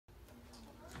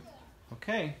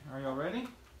Okay, are y'all ready?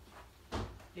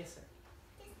 Yes, sir.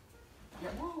 Yeah,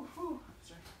 woo, woo.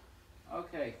 That's right.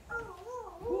 Okay.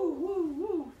 Woo, woo,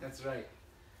 woo. That's right.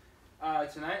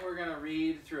 Tonight we're going to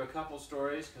read through a couple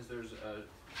stories because there's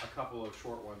a couple of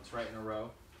short ones right in a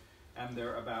row. And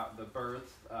they're about the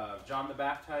birth of John the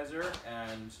Baptizer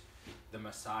and the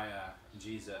Messiah,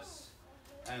 Jesus.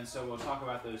 And so we'll talk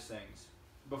about those things.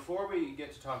 Before we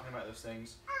get to talking about those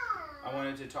things, I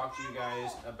wanted to talk to you guys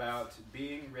about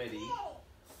being ready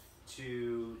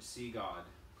to see God.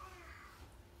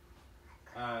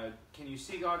 Can you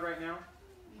see God right now?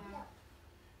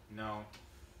 No.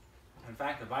 In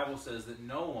fact, the Bible says that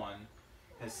no one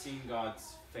has seen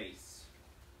God's face.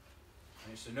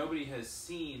 Okay, so nobody has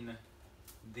seen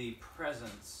the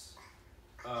presence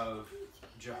of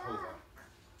Jehovah.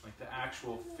 Like the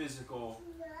actual physical,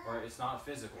 or it's not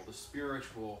physical, the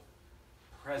spiritual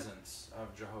presence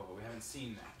of Jehovah. We haven't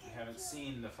seen that. We haven't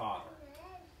seen the Father.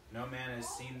 No man has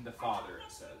seen the Father,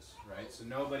 it says, right? So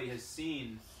nobody has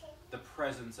seen the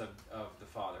presence of the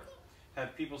Father.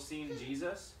 Have people seen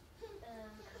Jesus?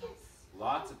 Yes.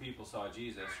 Lots of people saw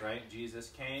Jesus, right? Jesus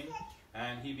came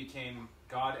and he became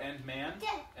God and man,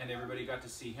 and everybody got to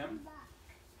see him.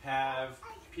 Have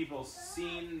people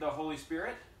seen the Holy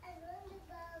Spirit?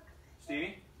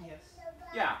 Stevie? Yes.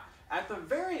 Yeah. At the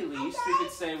very least, we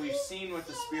could say we've seen what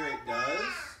the Spirit does.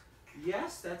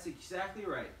 Yes, that's exactly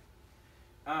right.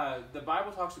 The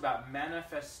Bible talks about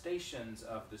manifestations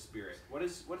of the Spirit. What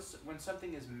is when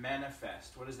something is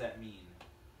manifest? What does that mean,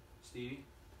 Stevie?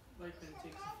 Like when it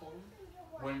takes a form?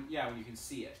 When you can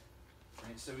see it.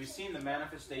 Right? So we've seen the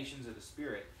manifestations of the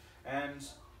Spirit, and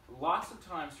lots of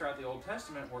times throughout the Old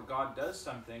Testament where God does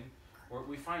something, where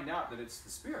we find out that it's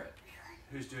the Spirit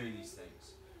who's doing these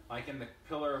things. Like in the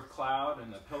pillar of cloud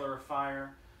and the pillar of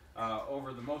fire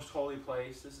over the most holy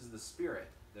place, this is the Spirit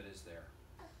that is there.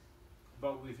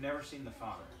 But we've never seen the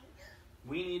Father.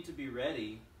 We need to be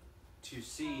ready to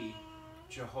see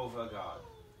Jehovah God,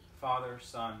 Father,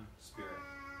 Son, Spirit.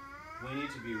 We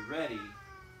need to be ready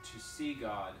to see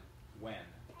God when?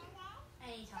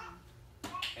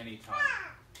 Anytime.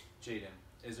 Jaden,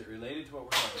 is it related to what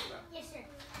we're talking about? Yes, sir.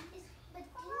 But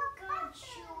didn't God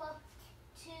show up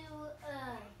to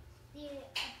the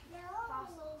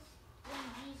apostles when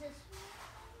Jesus?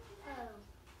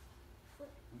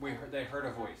 They heard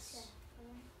a voice.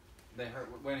 They heard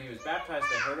when he was baptized.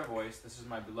 They heard a voice. This is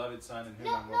my beloved Son, in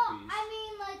whom I'm well pleased. I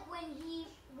mean like when he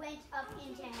went up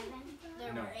into heaven.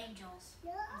 There were angels.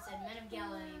 It said, "Men of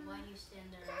Galilee, why do you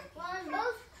stand there?" Well, in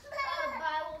most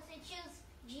Bibles, it shows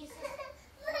Jesus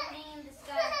floating in the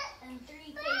sky and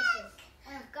three faces.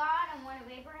 One of God and one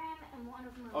of Abraham and one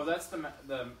of Moses. Oh, that's the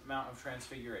Mount of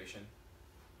Transfiguration.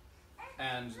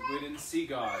 And we didn't see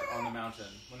God on the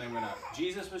mountain when they went up.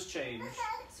 Jesus was changed,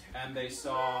 and they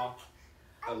saw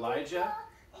Elijah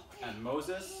and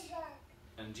Moses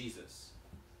and Jesus.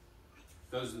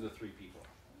 Those are the three people.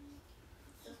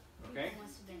 Okay?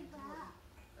 Must have been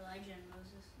Elijah and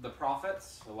Moses. The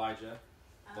prophets, Elijah.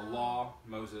 The law,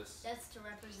 Moses. That's to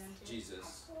represent it.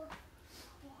 Jesus.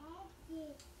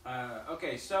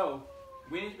 Okay, so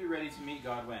we need to be ready to meet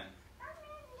God when?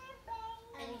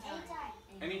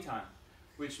 Anytime.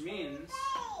 Which means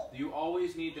you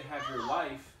always need to have your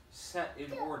life set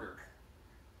in order.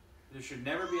 There should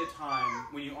never be a time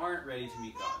when you aren't ready to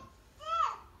meet God.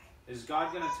 Is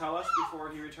God going to tell us before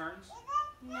he returns?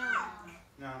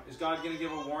 No. Is God going to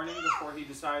give a warning before he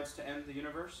decides to end the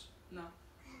universe? No.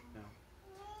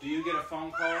 Do you get a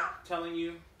phone call telling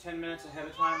you 10 minutes ahead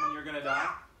of time when you're going to die?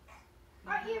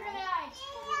 Are you gonna die?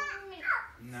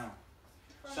 No.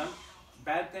 Some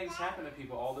bad things happen to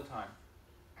people all the time.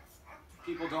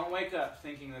 People don't wake up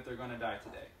thinking that they're going to die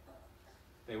today.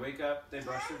 They wake up, they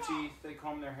brush their teeth, they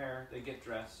comb their hair, they get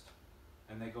dressed,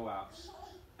 and they go out.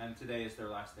 And today is their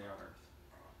last day on earth.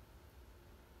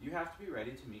 You have to be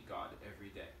ready to meet God every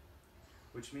day,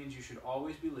 which means you should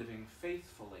always be living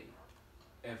faithfully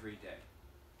every day.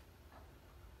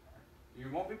 You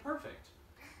won't be perfect.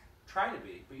 Try to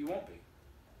be, but you won't be.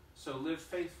 So live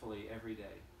faithfully every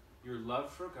day. Your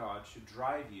love for God should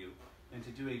drive you into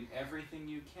doing everything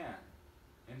you can,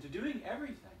 into doing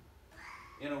everything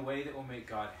in a way that will make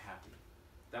God happy,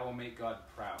 that will make God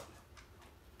proud.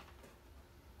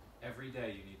 Every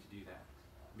day you need to do that,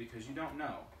 because you don't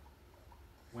know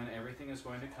when everything is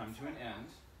going to come to an end,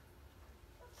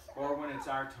 or when it's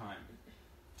our time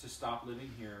to stop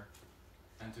living here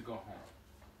and to go home.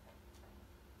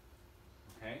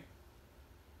 Okay?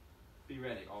 Be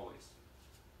ready, always.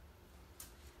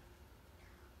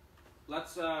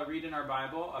 Let's read in our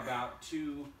Bible about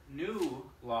two new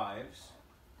lives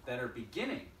that are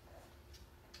beginning.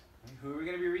 Who are we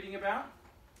going to be reading about?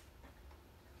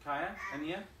 Kaya?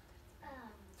 Ania?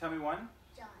 Tell me one.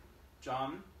 John.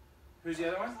 John. Who's the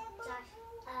other one? Josh.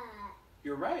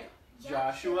 You're right.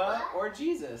 Joshua or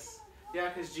Jesus. Yeah,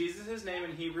 because Jesus' name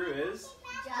in Hebrew is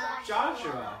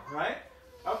Joshua, right?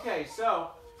 Okay, so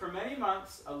for many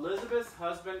months, Elizabeth's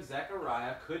husband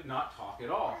Zechariah could not talk at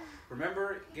all.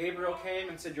 Remember, Gabriel came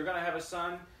and said, "You're going to have a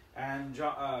son." And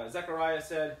Zechariah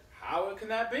said, "How can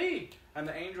that be?" And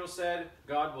the angel said,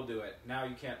 "God will do it. Now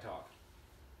you can't talk."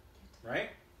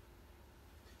 Right?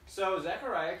 So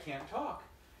Zechariah can't talk.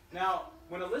 Now,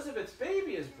 when Elizabeth's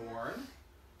baby is born,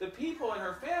 the people in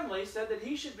her family said that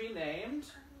he should be named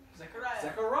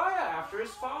Zechariah after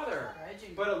his father.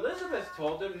 But Elizabeth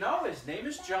told them, no, his name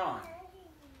is John.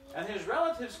 And his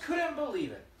relatives couldn't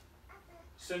believe it.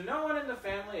 So no one in the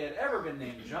family had ever been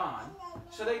named John.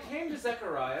 So they came to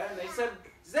Zechariah and they said,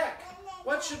 "Zech,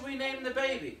 what should we name the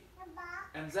baby?"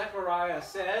 And Zechariah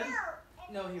said,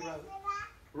 No, he wrote.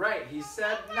 right, he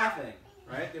said nothing.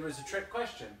 Right? It was a trick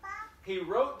question. He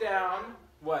wrote down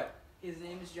what? His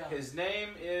name is John. His name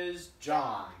is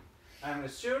John. And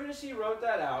as soon as he wrote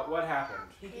that out, what happened?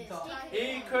 He can talk.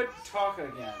 He could talk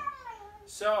again.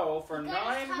 So for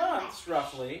 9 months,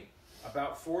 roughly,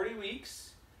 about 40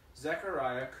 weeks,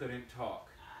 Zechariah couldn't talk.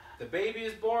 The baby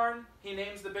is born. He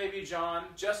names the baby John,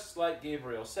 just like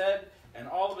Gabriel said. And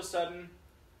all of a sudden,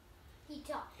 He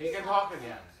talks. he can talk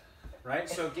again. Right?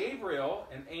 So Gabriel,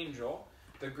 an angel,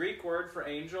 the Greek word for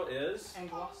angel is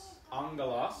Angelos.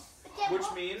 angelos, which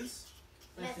means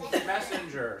Messenger.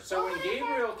 messenger. So when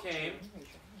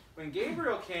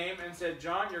Gabriel came and said,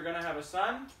 "John, you're going to have a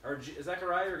son," or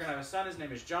 "Zechariah, you're going to have a son, his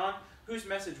name is John," whose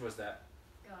message was that?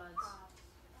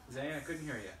 God's. Zane, I couldn't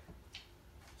hear you.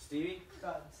 Stevie?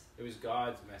 God's. It was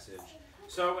God's message.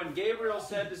 So when Gabriel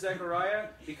said to Zechariah,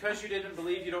 "Because you didn't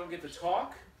believe, you don't get to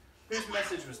talk," whose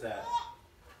message was that?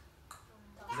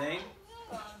 Zane?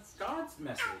 God's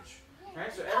message.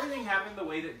 Right? So everything happened the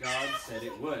way that God said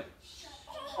it would.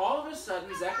 All of a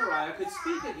sudden, Zechariah could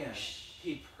speak again.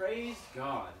 He praised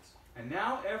God. And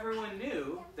now everyone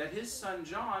knew that his son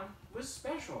John was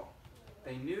special.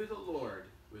 They knew the Lord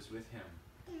was with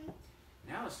him.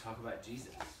 Now let's talk about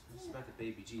Jesus. This is about the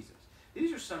baby Jesus.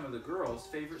 These are some of the girls'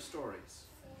 favorite stories.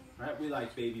 Right? We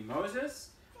like baby Moses,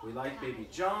 we like baby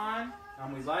John,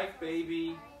 and we like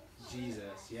baby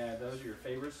Jesus. Yeah, those are your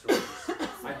favorite stories.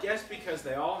 I guess because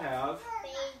they all have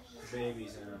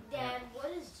babies in them. Dad,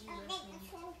 what does Jesus mean?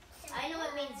 I know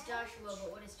it means Joshua,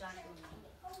 but what does Joshua mean?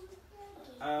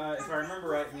 If I remember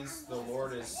right, it means the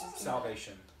Lord is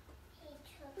salvation.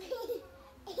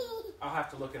 I'll have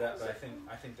to look it up, but I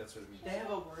think that's what it means. They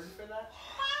have a word for that?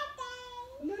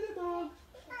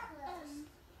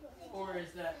 Or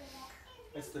is that,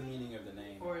 It's the meaning of the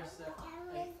name. or is that,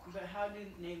 like, but how do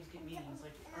names get meanings?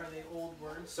 Like, are they old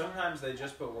words? Sometimes they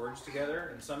just put words together,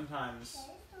 and sometimes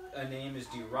a name is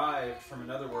derived from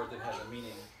another word that has a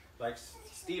meaning. Like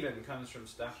Stephen comes from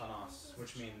Stephanos,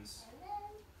 which means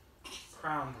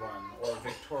crowned one or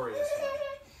victorious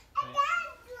one. Right?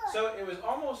 So it was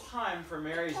almost time for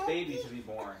Mary's baby to be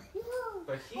born,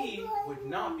 but he would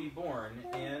not be born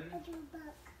in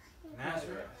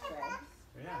Nazareth.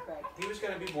 Yeah, he was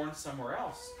going to be born somewhere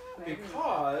else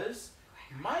because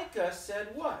Micah said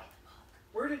what?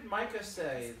 Where did Micah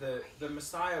say the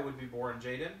Messiah would be born,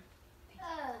 Jaden?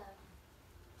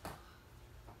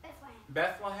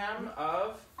 Bethlehem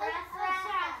of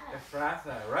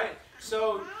Ephrathah, right?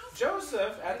 So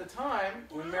Joseph, at the time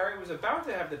when Mary was about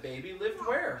to have the baby, lived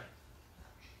where?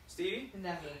 Stevie?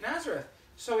 Nazareth. Nazareth.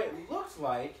 So it looked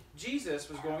like Jesus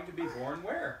was going to be born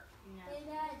where?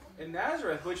 In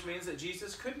Nazareth, which means that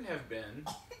Jesus couldn't have been.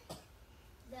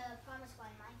 The promised one,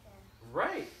 Micah.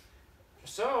 Right.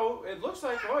 So it looks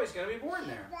like, oh, he's going to be born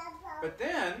there. But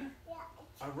then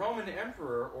a Roman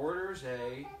emperor orders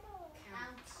a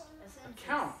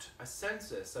count, a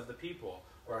census of the people,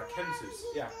 or a census.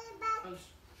 Yeah.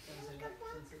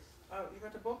 Oh, you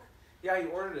got the book? Yeah, he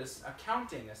ordered a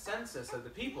counting, a census of the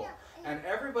people. And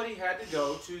everybody had to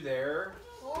go to their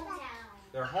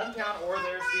hometown or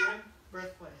their, Stephen?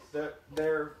 Birthplace.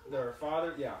 Their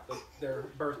father, their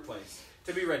birthplace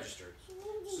to be registered.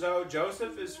 So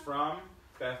Joseph is from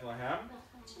Bethlehem.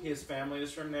 His family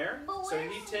is from there. So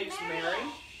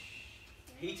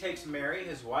he takes Mary,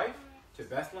 his wife, to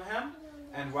Bethlehem.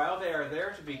 And while they are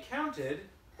there to be counted,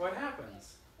 what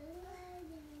happens?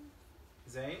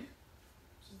 Zane?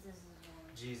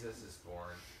 Jesus is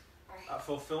born.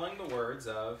 Fulfilling the words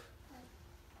of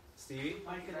Stevie?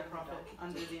 Micah the prophet,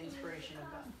 under the inspiration of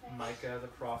God. Micah the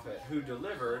prophet, who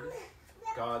delivered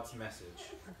God's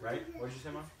message. Right? What did you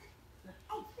say, Mom?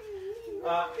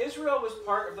 Israel was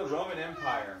part of the Roman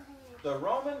Empire. The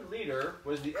Roman leader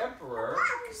was the Emperor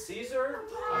Caesar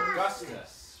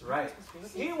Augustus. Right.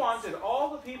 He wanted all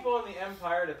the people in the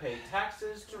empire to pay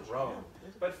taxes to Rome.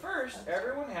 But first,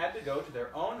 everyone had to go to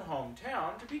their own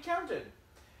hometown to be counted.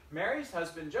 Mary's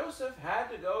husband Joseph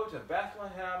had to go to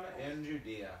Bethlehem in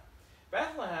Judea.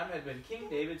 Bethlehem had been King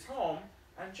David's home,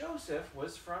 and Joseph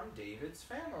was from David's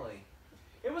family.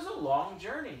 It was a long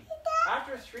journey.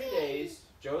 After 3 days,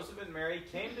 Joseph and Mary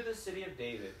came to the city of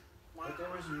David, but there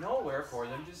was nowhere for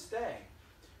them to stay.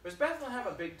 Was Bethlehem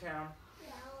a big town?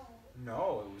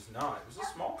 No, it was not. It was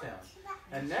a small town.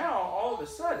 And now, all of a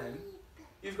sudden,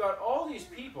 you've got all these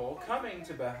people coming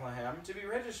to Bethlehem to be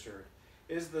registered.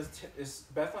 Is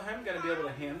Bethlehem going to be able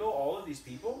to handle all of these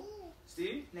people?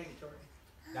 Steve? Negatory.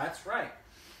 That's right.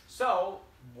 So,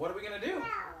 what are we going to do?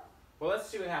 Well, let's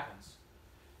see what happens.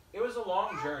 It was a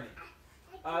long journey.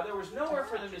 There was nowhere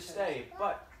for them to stay,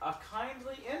 but a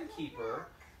kindly innkeeper,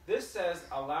 this says,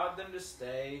 allowed them to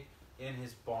stay in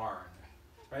his barn.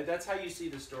 Right? That's how you see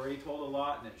the story told a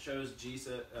lot, and it shows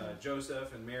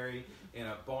Joseph and Mary in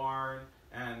a barn,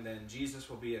 and then Jesus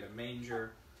will be in a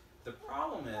manger. The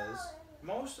problem is,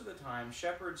 most of the time,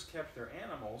 shepherds kept their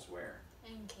animals where?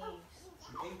 In caves.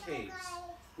 In caves.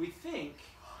 We think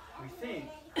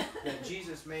that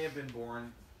Jesus may have been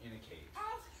born in a cave.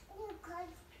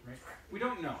 Right? We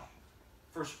don't know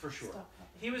for sure.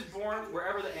 He was born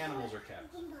wherever the animals are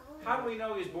kept. How do we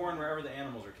know he was born wherever the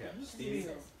animals are kept? Stevie?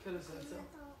 Could have said so.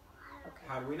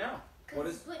 How do we know? What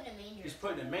is? He's put in a manger. He's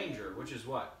put in a manger, which is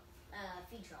what?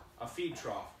 Feed trough. A feed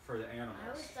trough for the animals. I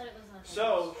always thought it was like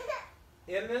So,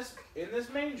 in this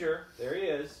manger, there he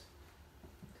is.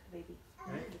 Baby.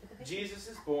 Right? Jesus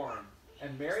is born,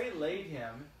 and Mary laid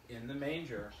him in the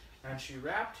manger, and she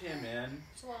wrapped him in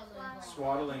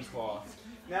swaddling cloth.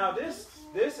 Now, this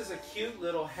is a cute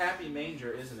little happy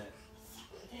manger, isn't it?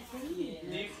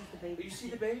 Do you see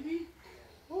the baby?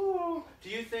 Ooh. Do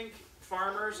you think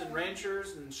farmers and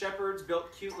ranchers and shepherds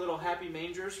built cute little happy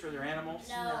mangers for their animals?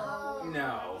 No.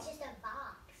 No. It's just a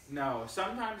box. No.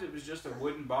 Sometimes it was just a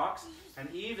wooden box, and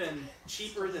even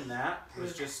cheaper than that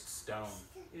was just stone.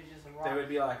 It was just a rock. They would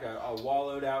be like a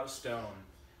wallowed out stone,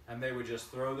 and they would just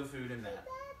throw the food in that.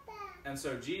 And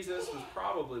so Jesus was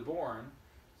probably born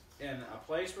in a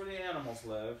place where the animals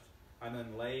lived, and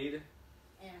then laid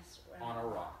on a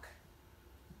rock.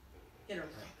 In a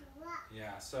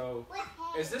Yeah, so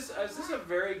is this a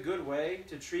very good way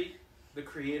to treat the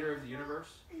creator of the universe?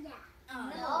 No.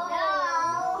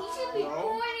 He should be No.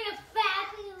 born in a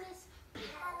fabulous.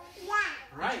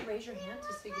 Right, Raise your hand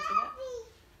just so you can see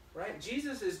that. right.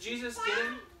 Is Jesus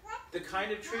getting the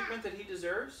kind of treatment that he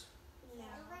deserves?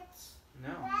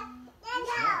 No.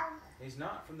 He's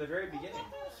not from the very beginning.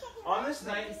 On this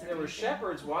night, there were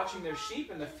shepherds watching their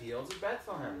sheep in the fields of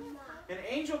Bethlehem. An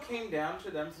angel came down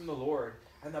to them from the Lord,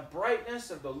 and the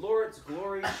brightness of the Lord's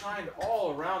glory shined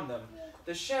all around them.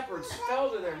 The shepherds fell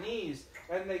to their knees,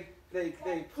 and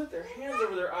they put their hands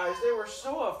over their eyes. They were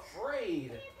so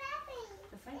afraid.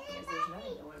 The funny thing is there's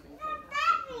nothing that would have been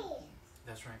good enough.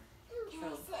 That's right.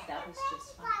 So that was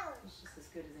just fun. It's just as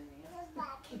good as anything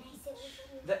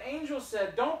else. The angel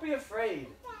said, "Don't be afraid.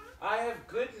 I have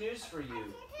good news for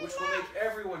you, which will make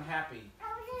everyone happy.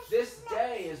 This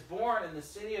day is born in the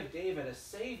city of David a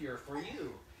Savior for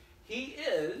you. He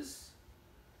is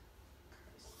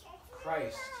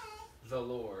Christ the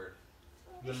Lord,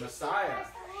 the Messiah,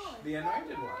 the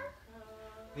Anointed One.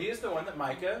 He is the one that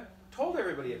Micah told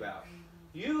everybody about.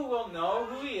 You will know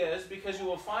who he is because you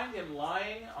will find him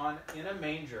lying in a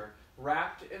manger,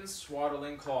 wrapped in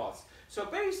swaddling cloths." So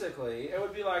basically, it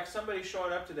would be like somebody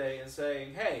showing up today and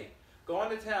saying, "Hey, go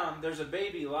into town, there's a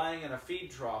baby lying in a feed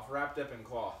trough wrapped up in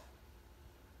cloth."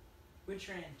 Wood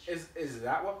trench. Is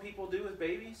that what people do with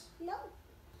babies? No.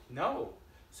 No.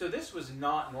 So this was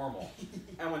not normal.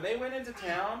 And when they went into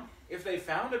town, if they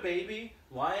found a baby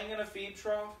lying in a feed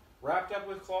trough, wrapped up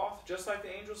with cloth, just like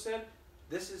the angel said,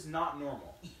 this is not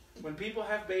normal. When people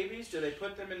have babies, do they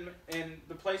put them in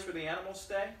the place where the animals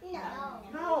stay? No.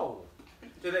 No.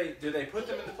 Do they put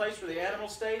them in the place where the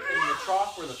animals stay, in the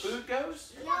trough where the food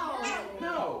goes? No.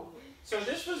 No. So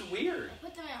this was weird.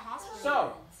 Put them in a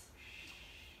hospital.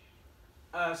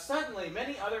 So, suddenly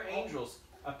many other angels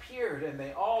appeared, and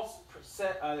they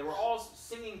were all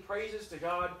singing praises to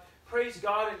God. Praise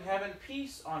God in heaven,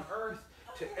 peace on earth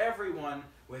to everyone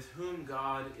with whom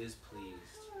God is pleased.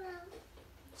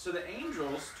 So the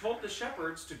angels told the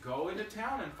shepherds to go into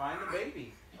town and find the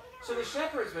baby. So the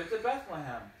shepherds went to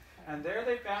Bethlehem, and there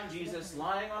they found Jesus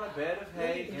lying on a bed of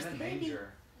hay in a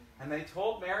manger. And they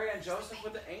told Mary and Joseph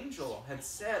what the angel had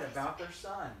said about their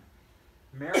son.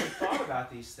 Mary thought about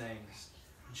these things,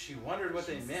 and she wondered what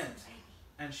they meant.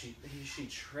 And she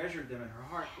treasured them in her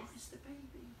heart. Where's the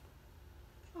baby?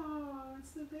 Oh,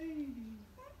 it's the baby.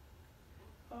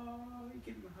 Oh, you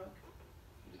give him a hug.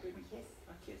 Give the baby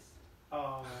a kiss.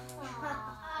 Oh.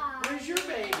 Where's your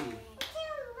baby?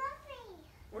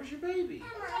 Where's your baby?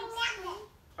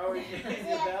 Oh, in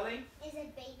your belly? Is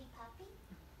it baby puppy?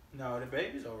 No, the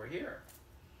baby's over here.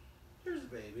 Here's the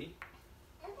baby.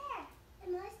 And there.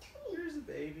 And mine's tummy. Here's the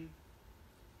baby.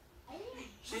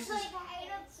 She's Like, I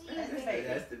don't see it.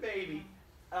 That's the baby.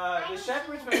 The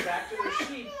shepherds went back to their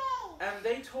sheep, and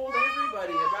they told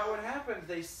everybody about what happened.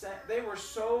 They were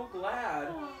so glad,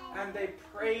 and they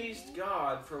praised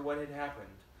God for what had happened.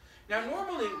 Now,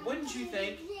 normally, wouldn't you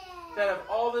think that if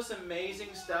all this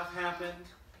amazing stuff happened,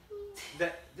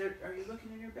 that are you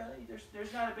looking in your belly?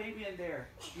 There's not a baby in there.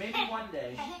 Maybe one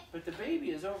day, but the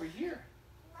baby is over here.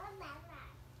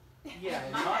 Yeah,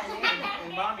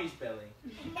 in Mommy's belly.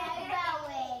 In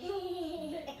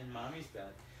Mommy's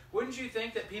belly. Wouldn't you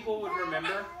think that people would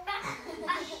remember?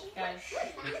 Guys,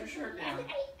 put your shirt down.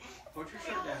 Put your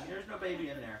shirt down. There's no baby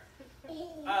in there.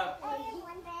 No,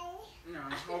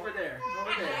 over there.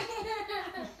 Over there.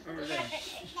 Over there.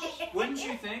 Wouldn't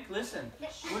you think, listen,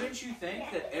 wouldn't you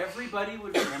think that everybody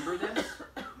would remember this?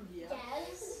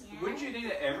 Yes. Wouldn't you think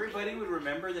that everybody would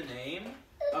remember the name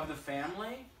of the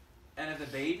family and of the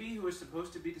baby who was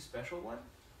supposed to be the special one?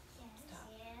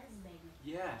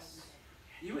 Yes.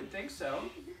 You would think so.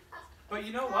 But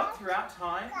you know what? Throughout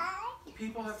time,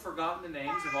 people have forgotten the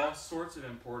names of all sorts of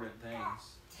important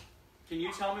things. Can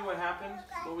you tell me what happened?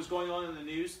 What was going on in the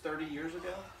news 30 years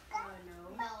ago?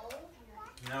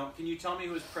 No. Can you tell me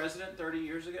who was president 30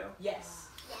 years ago? Yes.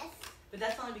 Yes. But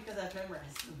that's only because I've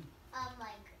memorized them. Like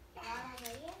Ronald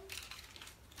Reagan.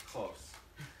 Close.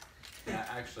 Yeah,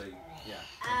 actually, yeah.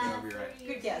 You'll be right.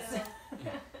 Good guess.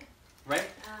 Yeah. Right?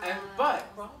 And but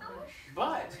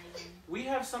we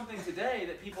have something today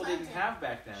that people didn't have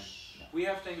back then. We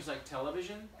have things like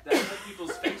television that put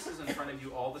people's faces in front of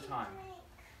you all the time.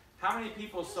 How many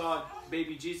people saw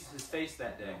baby Jesus' face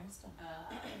that day?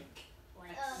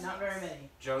 Not very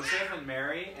many. Joseph and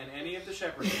Mary and any of the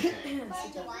shepherds who came.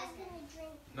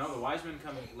 No, the wise men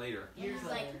come later. Years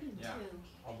later. Yeah,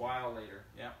 a while later.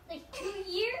 Yeah. Like 2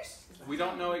 years? We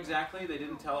don't know exactly. They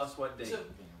didn't tell us what date. So,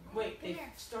 wait, they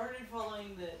started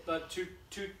following the... But too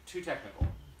technical.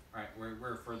 Right,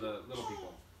 we're for the little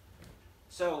people.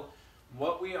 So,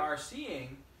 what we are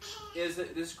seeing is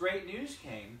that this great news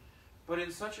came, but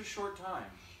in such a short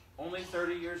time, only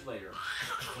 30 years later,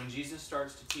 when Jesus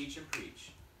starts to teach and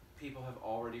preach, people have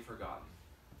already forgotten.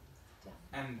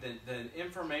 And the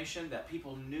information that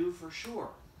people knew for sure,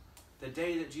 the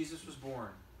day that Jesus was born,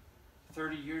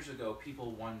 30 years ago,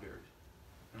 people wondered.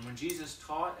 And when Jesus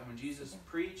taught and when Jesus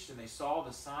preached and they saw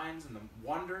the signs and the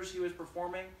wonders he was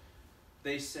performing,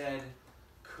 they said,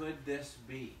 could this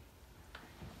be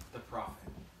the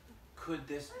prophet? Could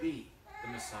this be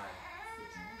the Messiah?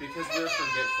 Because we're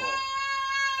forgetful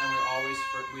and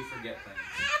we forget things.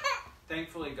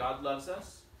 Thankfully, God loves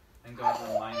us and God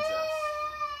reminds us.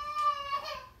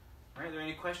 All right, are there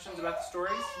any questions about the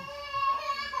stories?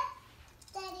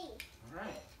 Daddy. All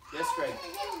right. Yes, Greg.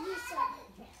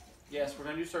 Yes, we're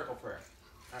going to do circle prayer.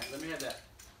 All right, let me have that.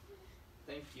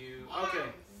 Thank you.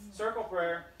 Okay, circle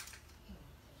prayer.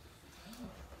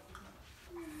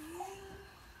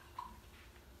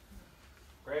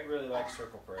 Greg really likes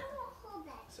circle prayer.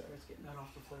 So Let's get that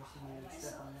off the floor so you can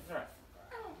step on it. all right.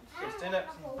 Okay, stand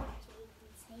up.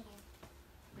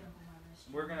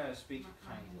 We're going to speak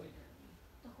kindly.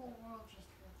 The whole world just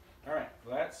All right,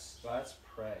 let's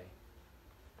pray.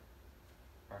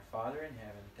 Our Father in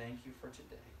heaven, thank you for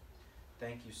today.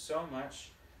 Thank you so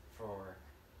much for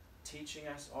teaching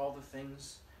us all the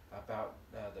things about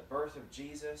the birth of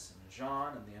Jesus and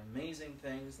John and the amazing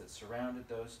things that surrounded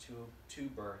those two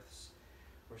births.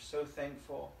 We're so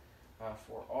thankful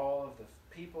for all of the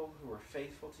people who are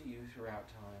faithful to you throughout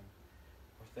time.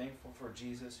 We're thankful for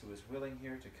Jesus who is willing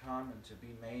here to come and to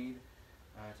be made,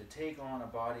 to take on a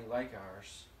body like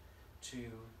ours,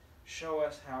 to show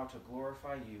us how to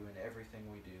glorify you in everything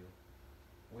we do.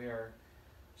 We are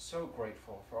so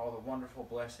grateful for all the wonderful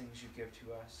blessings you give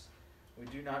to us. We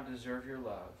do not deserve your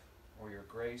love or your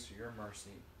grace or your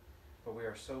mercy, but we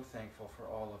are so thankful for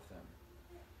all of them.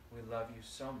 We love you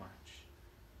so much.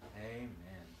 Amen.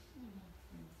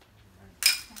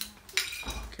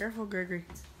 Careful, Gregory.